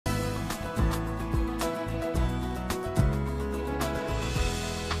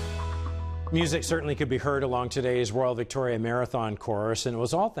Music certainly could be heard along today's Royal Victoria Marathon course, and it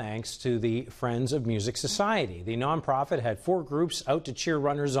was all thanks to the Friends of Music Society. The nonprofit had 4 groups out to cheer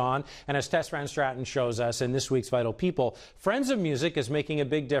runners on, and as Tess Van Straten shows us in this week's Vital People, Friends of Music is making a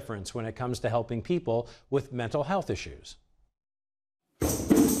big difference when it comes to helping people with mental health issues.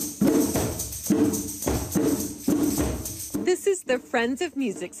 This is the Friends of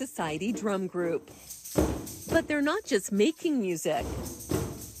Music Society drum group. But they're not just making music.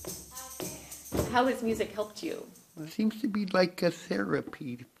 How has music helped you? It seems to be like a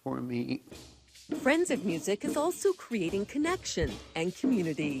therapy for me. Friends of Music is also creating connection and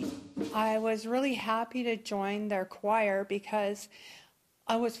community. I was really happy to join their choir because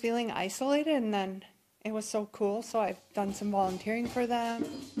I was feeling isolated, and then it was so cool, so I've done some volunteering for them.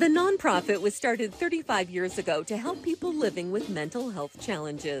 The nonprofit was started 35 years ago to help people living with mental health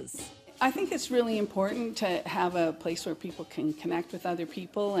challenges. I think it's really important to have a place where people can connect with other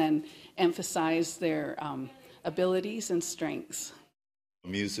people and emphasize their abilities and strengths.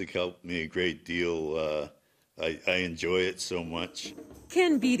 Music helped me a great deal. I enjoy it so much.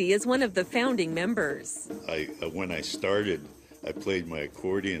 Ken Beatty is one of the founding members. When I started, I played my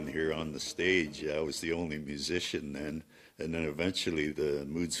accordion here on the stage. I was the only musician then, and then eventually the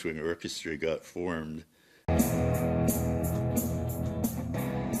Mood Swing Orchestra got formed.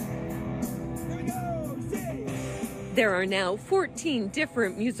 There are now 14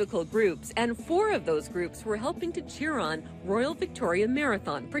 different musical groups, and 4 of those groups were helping to cheer on Royal Victoria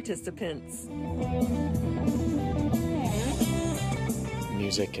Marathon participants.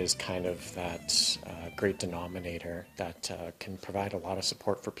 Music is kind of that great denominator that can provide a lot of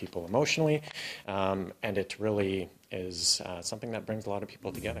support for people emotionally, and it really is something that brings a lot of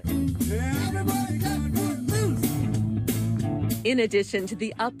people together. In addition to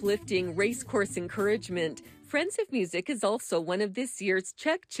the uplifting racecourse encouragement, Friends of Music is also one of this year's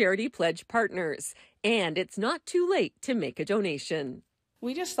CHEK Charity Pledge partners, and it's not too late to make a donation.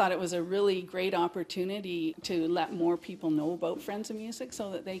 We just thought it was a really great opportunity to let more people know about Friends of Music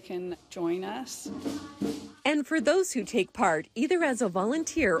so that they can join us. And for those who take part, either as a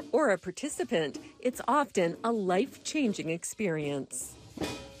volunteer or a participant, it's often a life-changing experience.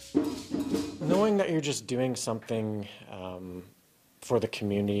 Knowing that you're just doing something for the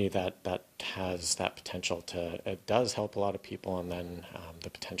community that has that potential it does help a lot of people, and then the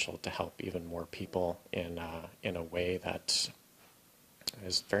potential to help even more people in a way that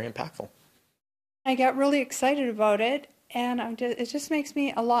is very impactful. I get really excited about it, and it just makes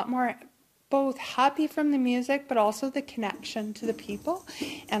me a lot more both happy from the music, but also the connection to the people,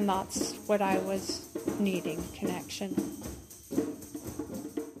 and that's what I was needing, connection.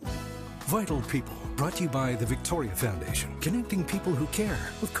 Vital People, brought to you by the Victoria Foundation, connecting people who care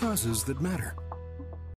with causes that matter.